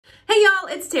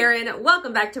Taren.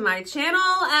 Welcome back to my channel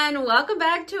and welcome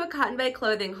back to a Cotton Bay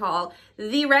clothing haul.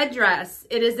 The red dress,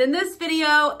 it is in this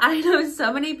video. I know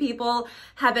so many people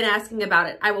have been asking about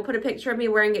it. I will put a picture of me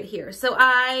wearing it here. So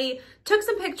I took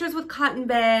some pictures with Cotton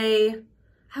Bay,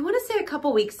 I want to say a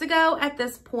couple weeks ago at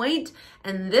this point,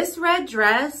 and this red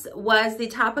dress was the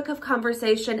topic of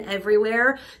conversation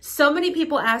everywhere. So many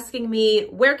people asking me,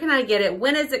 where can I get it?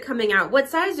 When is it coming out? What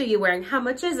size are you wearing? How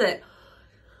much is it?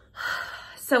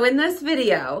 So in this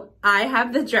video, I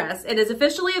have the dress. It is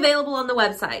officially available on the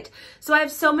website. So I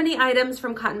have so many items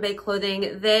from Cotton Bay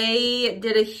Clothing. They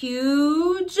did a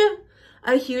huge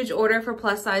order for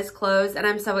plus size clothes, and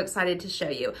I'm so excited to show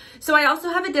you. So I also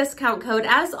have a discount code,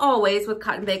 as always, with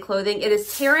Cotton Bay Clothing. It is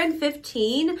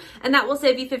Taren15, and that will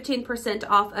save you 15%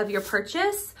 off of your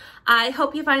purchase. I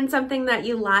hope you find something that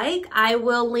you like. I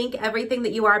will link everything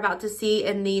that you are about to see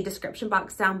in the description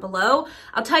box down below.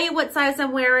 I'll tell you what size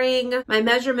I'm wearing. My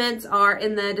measurements are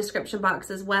in the description box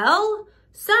as well.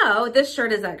 So this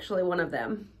shirt is actually one of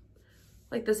them.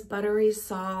 Like this buttery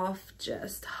soft,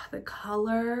 just the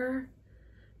color.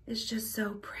 It's just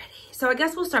so pretty. So I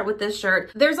guess we'll start with this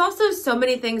shirt. There's also so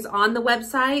many things on the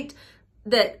website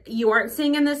that you aren't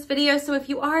seeing in this video. So if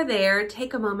you are there,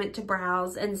 take a moment to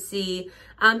browse and see,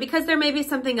 because there may be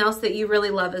something else that you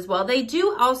really love as well. They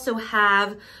do also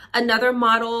have another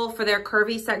model for their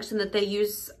curvy section that they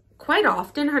use quite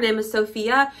often. Her name is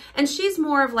Sophia, and she's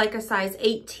more of like a size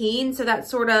 18. So that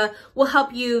sort of will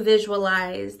help you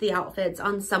visualize the outfits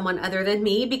on someone other than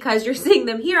me, because you're seeing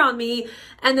them here on me,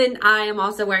 and then I am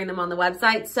also wearing them on the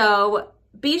website. So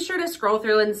be sure to scroll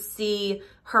through and see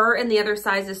her in the other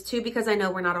sizes too, because I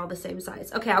know we're not all the same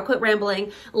size. Okay, I'll quit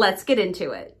rambling. Let's get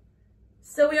into it.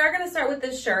 So we are going to start with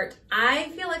this shirt. I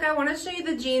feel like I want to show you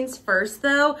the jeans first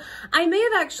though. I may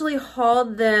have actually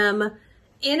hauled them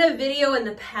in a video in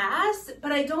the past,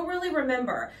 but I don't really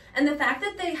remember. And the fact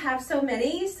that they have so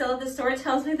many still at the store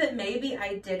tells me that maybe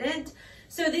I didn't.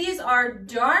 So these are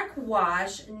dark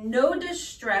wash, no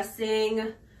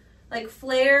distressing, like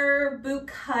flare boot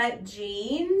cut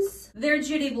jeans. They're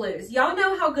Judy Blues. Y'all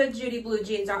know how good Judy Blue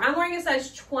jeans are. I'm wearing a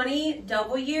size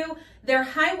 20W. They're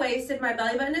high-waisted. My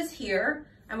belly button is here.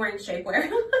 I'm wearing shapewear.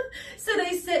 So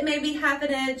they sit maybe half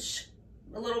an inch,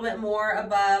 a little bit more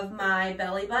above my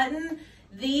belly button.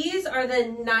 These are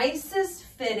the nicest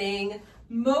fitting,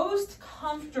 most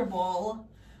comfortable.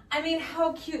 I mean,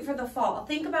 how cute for the fall.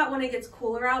 Think about when it gets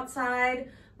cooler outside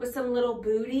with some little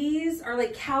booties or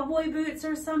like cowboy boots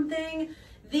or something.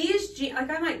 These jeans, like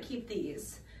I might keep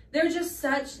these. They're just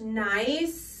such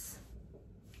nice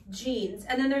jeans.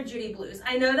 And then they're Judy Blues.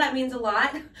 I know that means a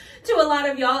lot to a lot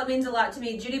of y'all. It means a lot to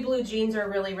me. Judy Blue jeans are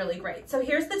really, really great. So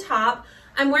here's the top.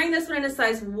 I'm wearing this one in a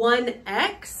size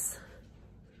 1X.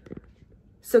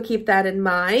 So keep that in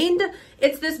mind.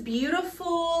 It's this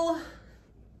beautiful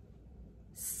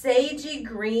sagey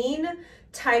green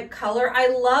type color. I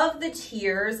love the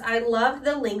tiers. I love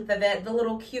the length of it, the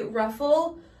little cute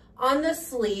ruffle on the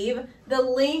sleeve. The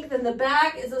length in the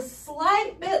back is a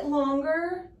slight bit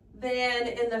longer than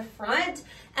in the front.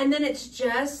 And then it's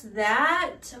just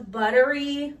that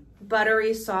buttery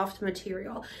soft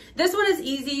material. This one is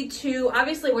easy to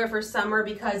obviously wear for summer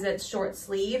because it's short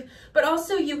sleeve, but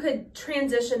also you could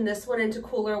transition this one into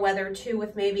cooler weather too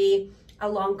with maybe a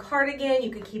long cardigan.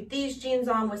 You could keep these jeans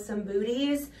on with some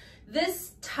booties.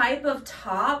 This type of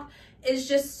top is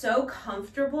just so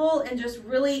comfortable and just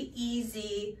really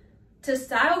easy to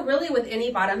style really with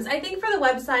any bottoms. I think for the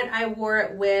website, I wore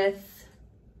it with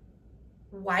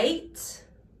white,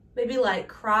 maybe like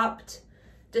cropped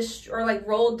or like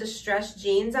rolled distressed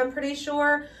jeans, I'm pretty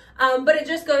sure. But it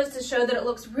just goes to show that it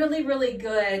looks really, really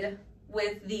good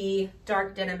with the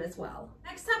dark denim as well.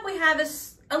 Next up we have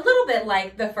is a little bit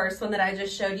like the first one that I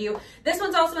just showed you. This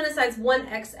one's also in a size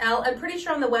 1XL. I'm pretty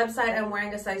sure on the website I'm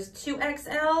wearing a size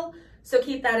 2XL, so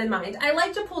keep that in mind. I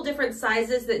like to pull different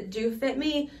sizes that do fit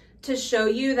me to show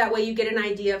you, that way you get an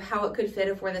idea of how it could fit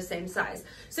if we're the same size.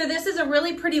 So this is a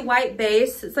really pretty white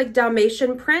base. It's like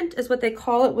Dalmatian print is what they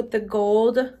call it, with the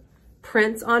gold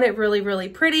prints on it. Really, really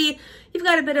pretty. You've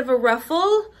got a bit of a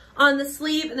ruffle on the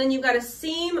sleeve, and then you've got a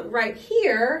seam right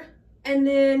here, and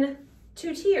then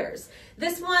two tiers.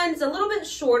 This one's a little bit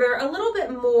shorter, a little bit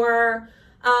more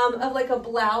of like a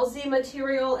blousey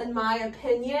material in my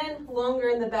opinion, longer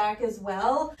in the back as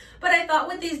well. But I thought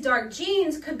with these dark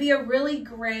jeans could be a really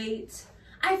great,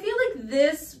 I feel like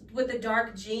this with the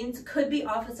dark jeans could be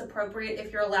office appropriate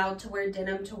if you're allowed to wear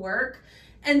denim to work.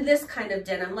 And this kind of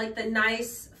denim, like the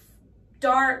nice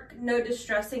dark, no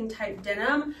distressing type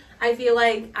denim, I feel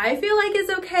like is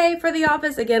okay for the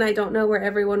office. Again, I don't know where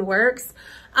everyone works,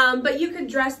 but you could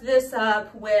dress this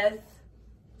up with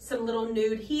some little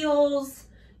nude heels,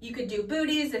 You could do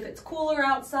booties if it's cooler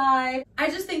outside. I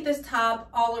just think this top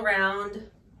all around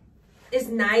is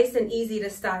nice and easy to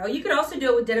style. You could also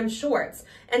do it with denim shorts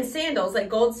and sandals, like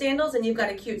gold sandals, and you've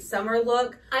got a cute summer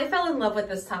look. I fell in love with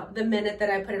this top the minute that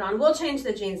I put it on. We'll change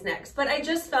the jeans next, but I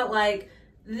just felt like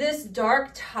this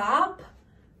dark top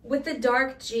with the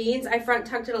dark jeans, I front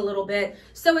tucked it a little bit.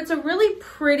 So it's a really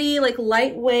pretty, like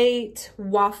lightweight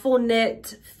waffle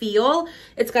knit feel.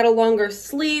 It's got a longer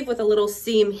sleeve with a little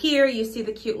seam here. You see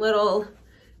the cute little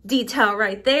detail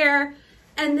right there.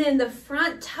 And then the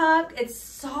front tuck, it's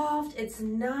soft, it's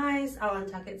nice. I'll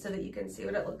untuck it so that you can see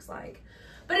what it looks like.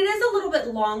 But it is a little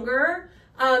bit longer,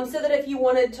 so that if you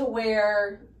wanted to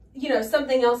wear, you know,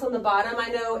 something else on the bottom. I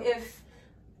know if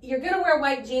you're gonna wear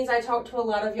white jeans, I talked to a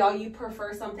lot of y'all, you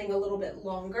prefer something a little bit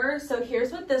longer. So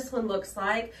here's what this one looks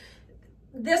like.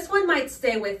 This one might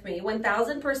stay with me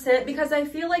 1000% because I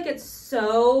feel like it's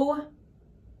so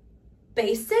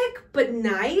basic but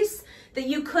nice that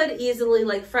you could easily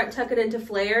like front tuck it into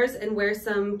flares and wear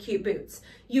some cute boots.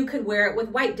 You could wear it with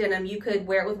white denim. You could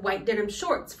wear it with white denim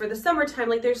shorts for the summertime.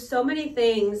 Like there's so many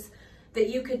things that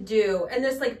you could do. And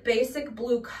this like basic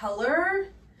blue color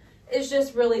is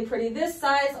just really pretty. This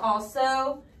size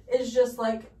also is just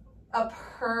like a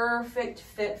perfect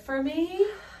fit for me.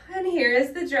 And here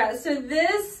is the dress. So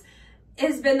this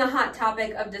has been the hot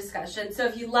topic of discussion. So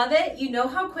if you love it, you know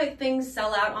how quick things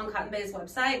sell out on Cotton Bay's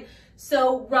website.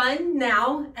 So run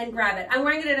now and grab it. I'm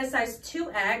wearing it in a size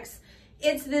 2X.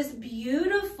 It's this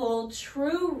beautiful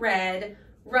true red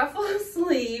ruffle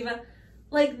sleeve.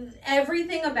 Like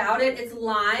everything about it, it's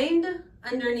lined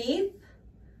underneath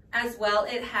as well.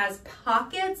 It has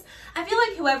pockets. I feel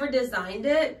like whoever designed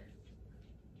it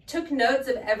took notes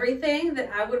of everything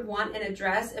that I would want in a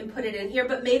dress and put it in here,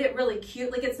 but made it really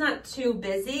cute. Like it's not too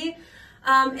busy.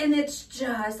 And it's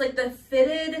just like the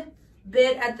fitted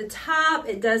bit at the top.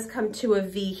 It does come to a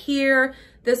V here.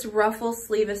 This ruffle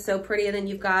sleeve is so pretty. And then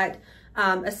you've got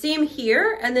a seam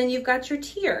here, and then you've got your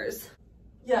tiers.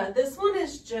 Yeah, this one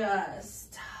is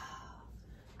just,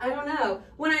 I don't know.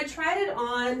 When I tried it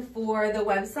on for the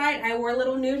website, I wore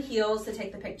little nude heels to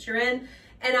take the picture in.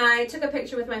 And I took a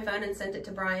picture with my phone and sent it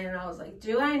to Brian, and I was like,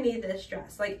 do I need this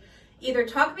dress? Like, either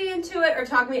talk me into it or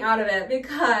talk me out of it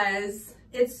because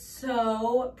it's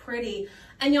so pretty.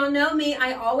 And y'all know me,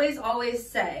 I always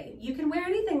say, you can wear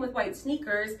anything with white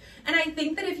sneakers. And I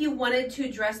think that if you wanted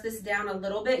to dress this down a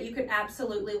little bit, you could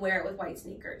absolutely wear it with white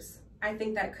sneakers. I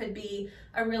think that could be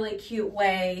a really cute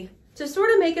way to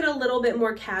sort of make it a little bit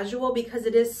more casual because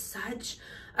it is such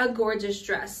a gorgeous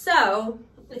dress. So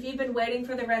if you've been waiting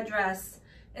for the red dress,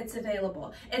 it's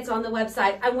available. It's on the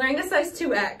website. I'm wearing a size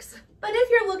 2X. But if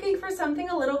you're looking for something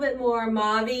a little bit more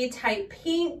mauve-y type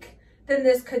pink, then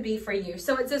this could be for you.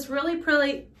 So it's this really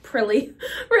pretty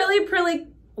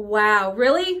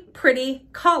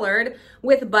collared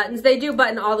with buttons. They do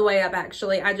button all the way up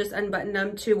actually. I just unbuttoned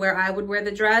them to where I would wear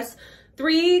the dress.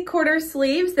 3/4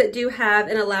 sleeves that do have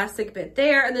an elastic bit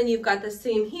there, and then you've got the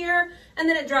seam here, and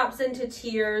then it drops into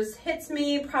tiers, hits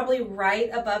me probably right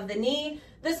above the knee.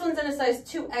 This one's in a size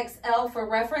 2XL for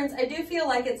reference. I do feel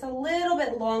like it's a little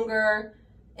bit longer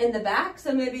in the back,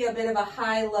 so maybe a bit of a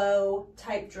high-low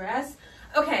type dress.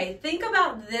 Okay, think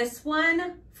about this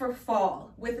one for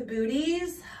fall with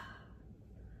booties.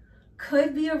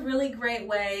 Could be a really great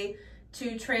way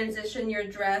to transition your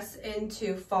dress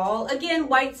into fall. Again,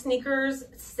 white sneakers,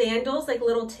 sandals, like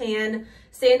little tan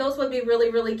sandals would be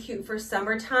really cute for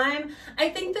summertime. I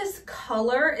think this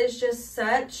color is just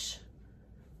such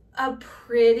a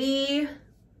pretty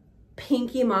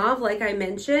pinky mauve, like I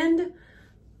mentioned.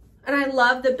 And I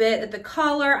love the bit at the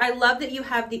collar. I love that you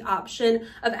have the option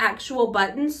of actual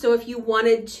buttons. So if you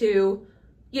wanted to,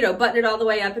 you know, button it all the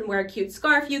way up and wear a cute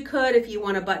scarf, you could. If you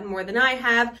want to button more than I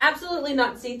have, absolutely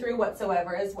not see-through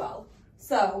whatsoever as well.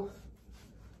 So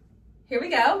here we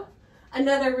go.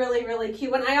 Another really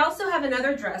cute one. I also have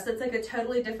another dress that's like a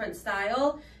totally different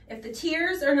style. If the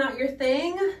tiers are not your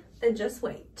thing, then just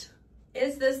wait.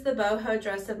 Is this the boho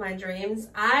dress of my dreams?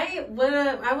 I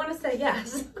want to say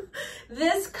yes.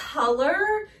 This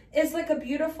color is like a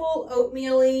beautiful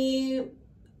oatmeal-y,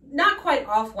 not quite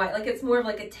off-white, like it's more of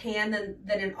like a tan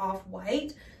than an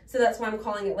off-white. So that's why I'm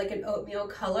calling it like an oatmeal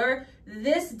color.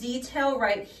 This detail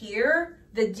right here,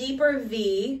 the deeper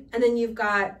V, and then you've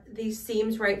got these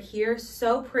seams right here,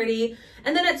 so pretty.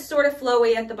 And then it's sort of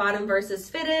flowy at the bottom versus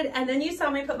fitted. And then you saw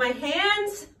me put my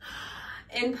hands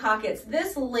in pockets.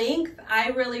 This length I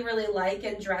really like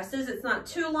in dresses. It's not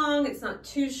too long, it's not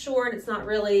too short, it's not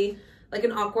really like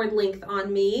an awkward length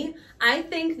on me. I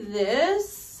think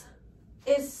this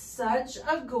is such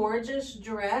a gorgeous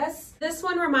dress. This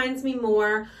one reminds me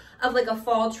more of like a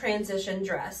fall transition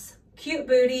dress. cute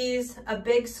booties, a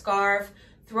big scarf,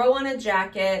 throw on a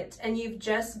jacket, and you've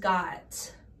just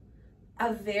got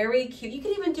a very cute, you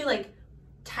can even do like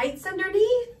tights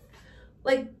underneath,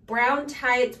 like brown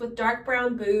tights with dark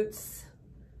brown boots,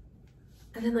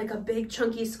 and then like a big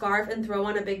chunky scarf and throw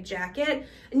on a big jacket.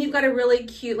 And you've got a really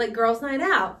cute like girls' night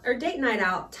out or date night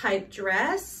out type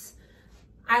dress.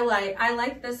 I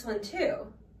like this one too.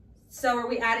 So are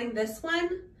we adding this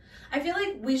one? I feel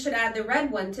like we should add the red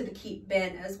one to the keep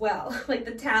bin as well, like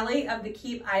the tally of the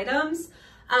keep items,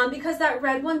 because that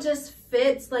red one just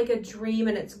fits like a dream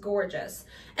and it's gorgeous.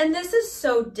 And this is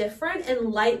so different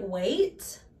and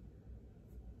lightweight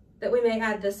that we may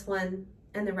add this one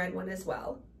and the red one as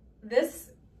well.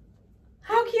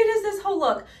 How cute is this whole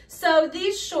look? So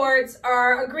these shorts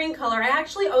are a green color. I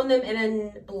actually own them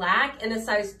in black in a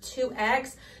size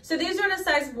 2X. So these are in a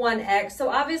size 1X. So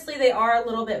obviously they are a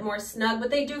little bit more snug,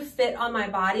 but they do fit on my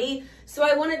body. So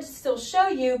I wanted to still show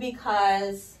you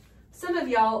because some of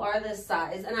y'all are this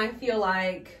size, and I feel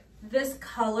like this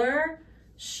color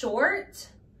short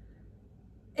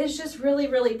is just really,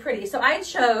 really pretty. So I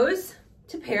chose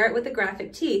to pair it with a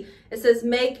graphic tee. It says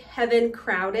make heaven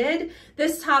crowded.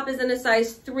 This top is in a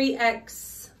size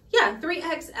 3X, yeah,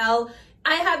 3XL.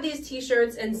 I have these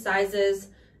t-shirts in sizes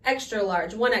extra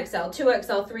large, 1XL,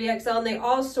 2XL, 3XL, and they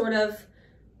all sort of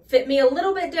fit me a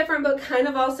little bit different, but kind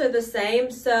of also the same.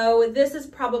 So this is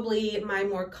probably my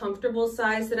more comfortable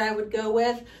size that I would go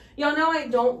with. Y'all know I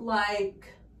don't like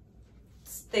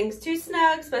things too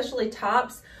snug, especially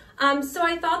tops. So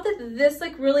I thought that this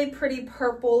like really pretty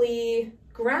purpley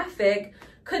graphic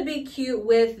could be cute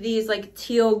with these like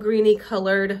teal greeny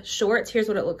colored shorts. Here's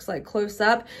what it looks like close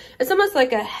up. It's almost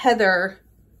like a heather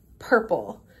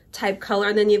purple type color.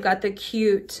 And then you've got the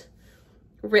cute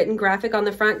written graphic on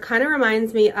the front. Kind of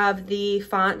reminds me of the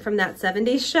font from that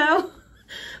 70s show,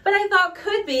 but I thought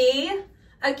could be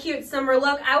a cute summer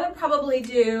look. I would probably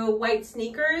do white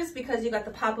sneakers because you got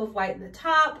the pop of white in the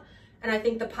top, and I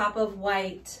think the pop of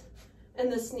white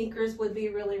and the sneakers would be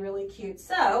really, really cute.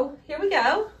 So here we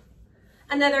go.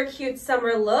 Another cute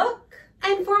summer look.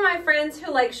 And for my friends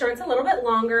who like shorts a little bit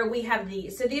longer, we have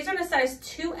these. So these are in a size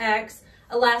 2X,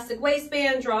 elastic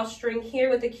waistband, drawstring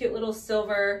here with a cute little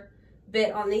silver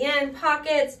bit on the end,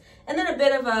 pockets, and then a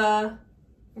bit of a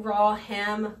raw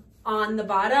hem on the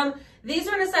bottom. These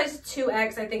are in a size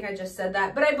 2X, I think I just said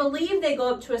that, but I believe they go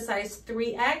up to a size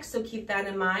 3X, so keep that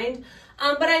in mind.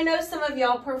 But I know some of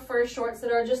y'all prefer shorts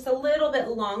that are just a little bit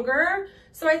longer,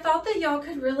 so I thought that y'all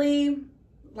could really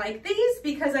like these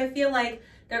because I feel like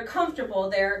they're comfortable,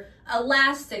 they're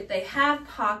elastic, they have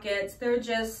pockets, they're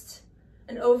just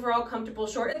an overall comfortable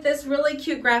short. This really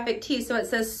cute graphic tee, so it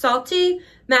says salty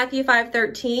Matthew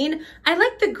 5:13. I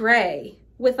like the gray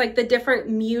with like the different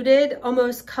muted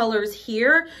almost colors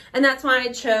here, and that's why I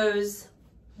chose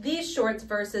these shorts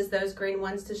versus those green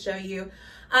ones to show you.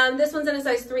 This one's in a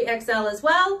size 3XL as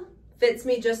well. Fits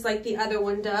me just like the other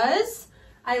one does.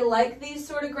 I like these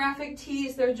sort of graphic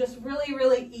tees. They're just really,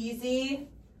 really easy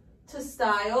to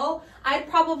style. I'd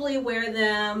probably wear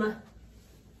them,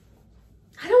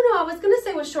 I don't know, I was gonna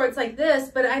say with shorts like this,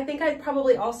 but I think I'd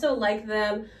probably also like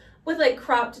them with like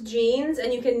cropped jeans,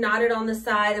 and you can knot it on the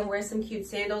side and wear some cute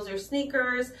sandals or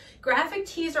sneakers. Graphic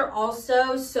tees are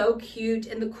also so cute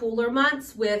in the cooler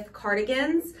months with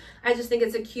cardigans. I just think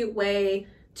it's a cute way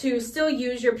to still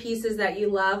use your pieces that you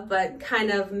love, but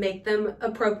kind of make them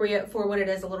appropriate for when it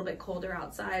is a little bit colder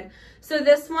outside. So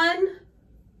this one,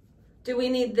 do we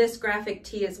need this graphic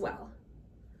tee as well?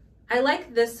 I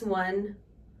like this one,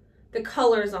 the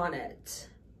colors on it.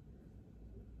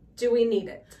 Do we need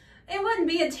it? It wouldn't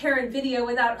be a Taren video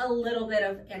without a little bit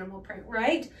of animal print,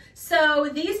 right? So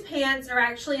these pants are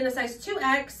actually in a size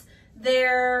 2X.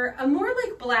 They're a more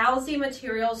like blousey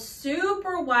material,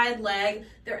 super wide leg.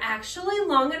 They're actually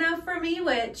long enough for me,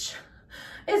 which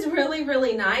is really,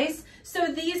 really nice. So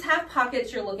these have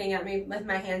pockets. You're looking at me with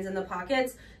my hands in the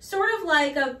pockets, sort of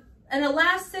like an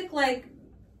elastic, like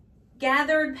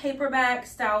gathered paperback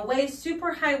style waist,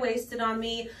 super high waisted on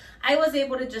me. I was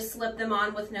able to just slip them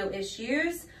on with no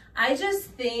issues. I just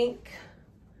think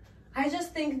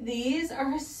these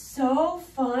are so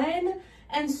fun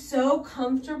and so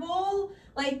comfortable,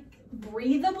 like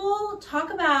breathable.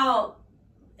 Talk about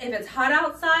if it's hot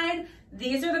outside,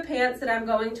 these are the pants that I'm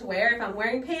going to wear if I'm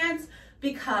wearing pants,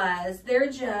 because they're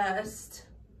just,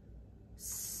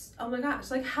 oh my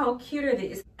gosh, like how cute are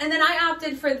these? And then I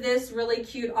opted for this really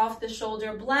cute off the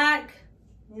shoulder black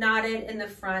knotted in the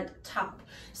front top.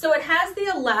 So it has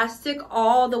the elastic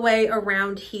all the way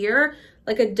around here,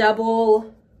 like a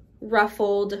double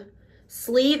ruffled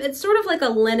sleeve. It's sort of like a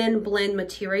linen blend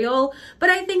material, but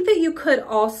I think that you could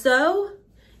also,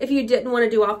 if you didn't want to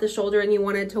do off the shoulder and you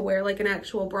wanted to wear like an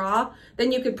actual bra,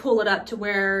 then you could pull it up to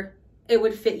where it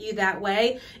would fit you that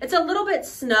way. It's a little bit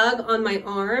snug on my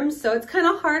arms, so it's kind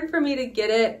of hard for me to get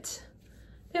it,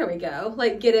 there we go,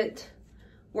 like get it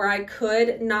where I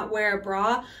could not wear a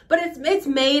bra, but it's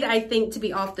made, I think, to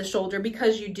be off the shoulder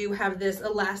because you do have this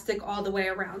elastic all the way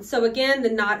around. So again, the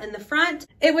knot in the front,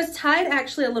 it was tied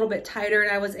actually a little bit tighter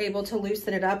and I was able to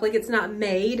loosen it up. Like it's not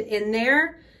made in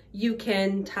there. You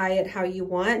can tie it how you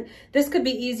want. This could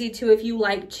be easy too if you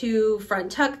like to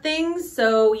front tuck things.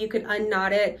 So you could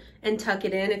unknot it and tuck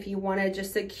it in if you wanted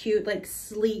just a cute, like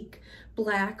sleek,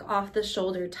 black off the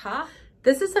shoulder top.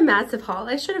 This is a massive haul.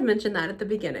 I should have mentioned that at the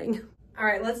beginning. All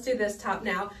right, let's do this top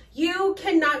now. You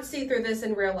cannot see through this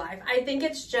in real life. I think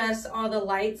it's just all the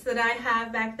lights that I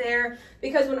have back there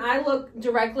because when I look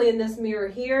directly in this mirror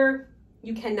here,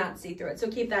 you cannot see through it. So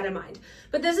keep that in mind.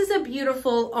 But this is a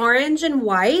beautiful orange and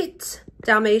white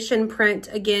Dalmatian print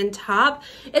again top.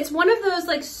 It's one of those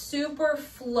like super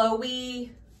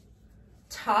flowy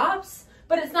tops,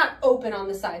 but it's not open on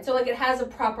the side. So like it has a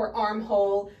proper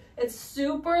armhole. It's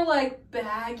super like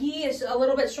baggy. It's a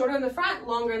little bit shorter in the front,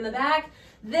 longer in the back.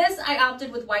 This I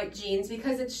opted with white jeans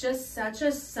because it's just such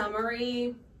a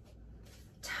summery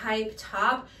type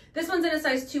top. This one's in a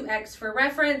size 2X for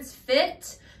reference.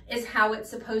 Fit is how it's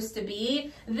supposed to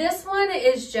be. This one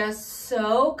is just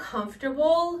so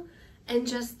comfortable and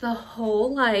just the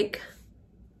whole like,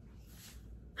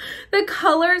 the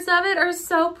colors of it are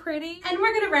so pretty. And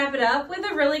we're gonna wrap it up with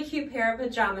a really cute pair of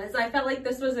pajamas. I felt like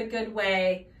this was a good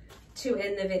way to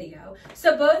end the video.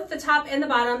 So both the top and the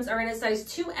bottoms are in a size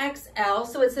 2XL.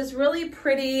 So it's this really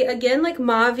pretty, again, like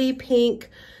mauve pink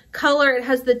color. It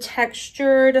has the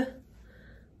textured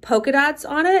polka dots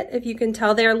on it, if you can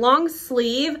tell. They're long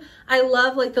sleeve. I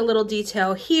love like the little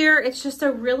detail here. It's just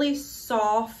a really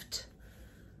soft,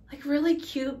 like really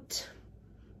cute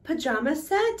pajama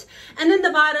set. And then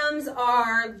the bottoms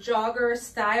are jogger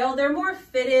style. They're more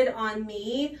fitted on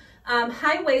me.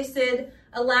 High-waisted,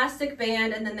 elastic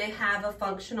band, and then they have a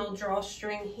functional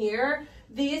drawstring here.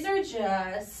 These are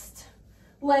just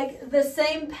like the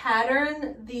same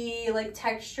pattern. The like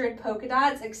textured polka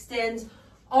dots extends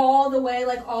all the way,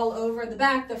 like all over the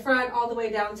back, the front, all the way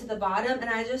down to the bottom. And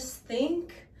I just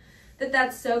think that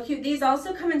that's so cute. These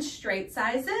also come in straight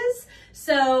sizes.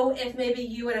 So if maybe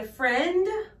you and a friend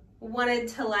wanted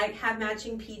to like have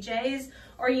matching PJs,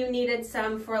 or you needed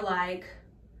some for like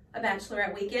a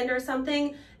bachelorette weekend or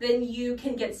something, then you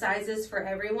can get sizes for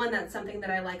everyone. That's something that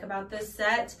I like about this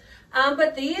set.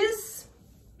 But these,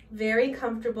 very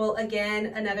comfortable. Again,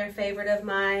 another favorite of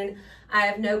mine. I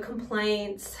have no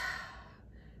complaints.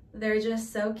 They're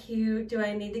just so cute. Do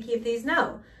I need to keep these?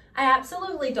 No, I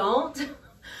absolutely don't.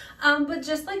 But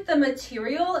just like the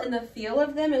material and the feel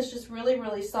of them is just really,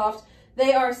 really soft.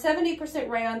 They are 70%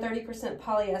 rayon, 30%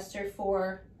 polyester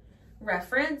for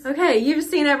reference. Okay, you've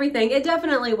seen everything. It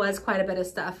definitely was quite a bit of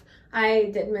stuff.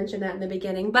 I didn't mention that in the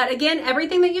beginning, but again,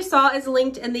 everything that you saw is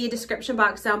linked in the description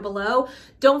box down below.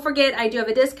 Don't forget, I do have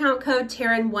a discount code,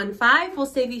 Taren15, will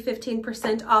save you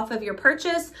 15% off of your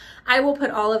purchase. I will put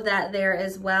all of that there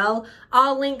as well.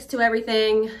 All links to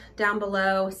everything down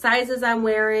below, sizes I'm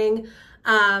wearing.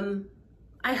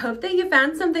 I hope that you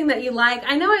found something that you like.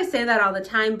 I know I say that all the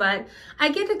time, but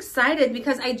I get excited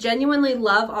because I genuinely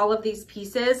love all of these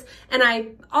pieces. And I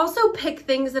also pick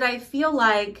things that I feel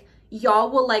like y'all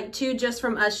will like too, just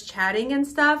from us chatting and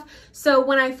stuff. So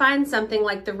when I find something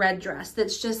like the red dress,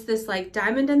 that's just this like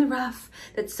diamond in the rough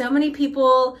that so many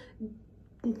people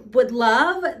would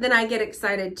love, then I get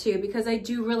excited too, because I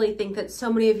do really think that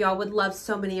so many of y'all would love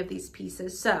so many of these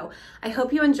pieces. So I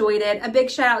hope you enjoyed it. A big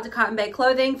shout out to Cotton Bay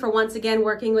Clothing for once again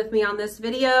working with me on this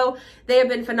video. They have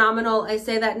been phenomenal. I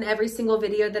say that in every single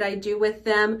video that I do with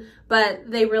them,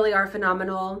 but they really are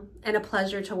phenomenal and a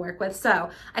pleasure to work with. So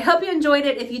I hope you enjoyed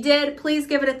it. If you did, please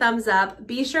give it a thumbs up.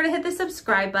 Be sure to hit the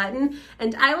subscribe button,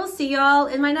 and I will see y'all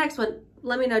in my next one.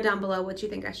 Let me know down below what you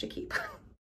think I should keep.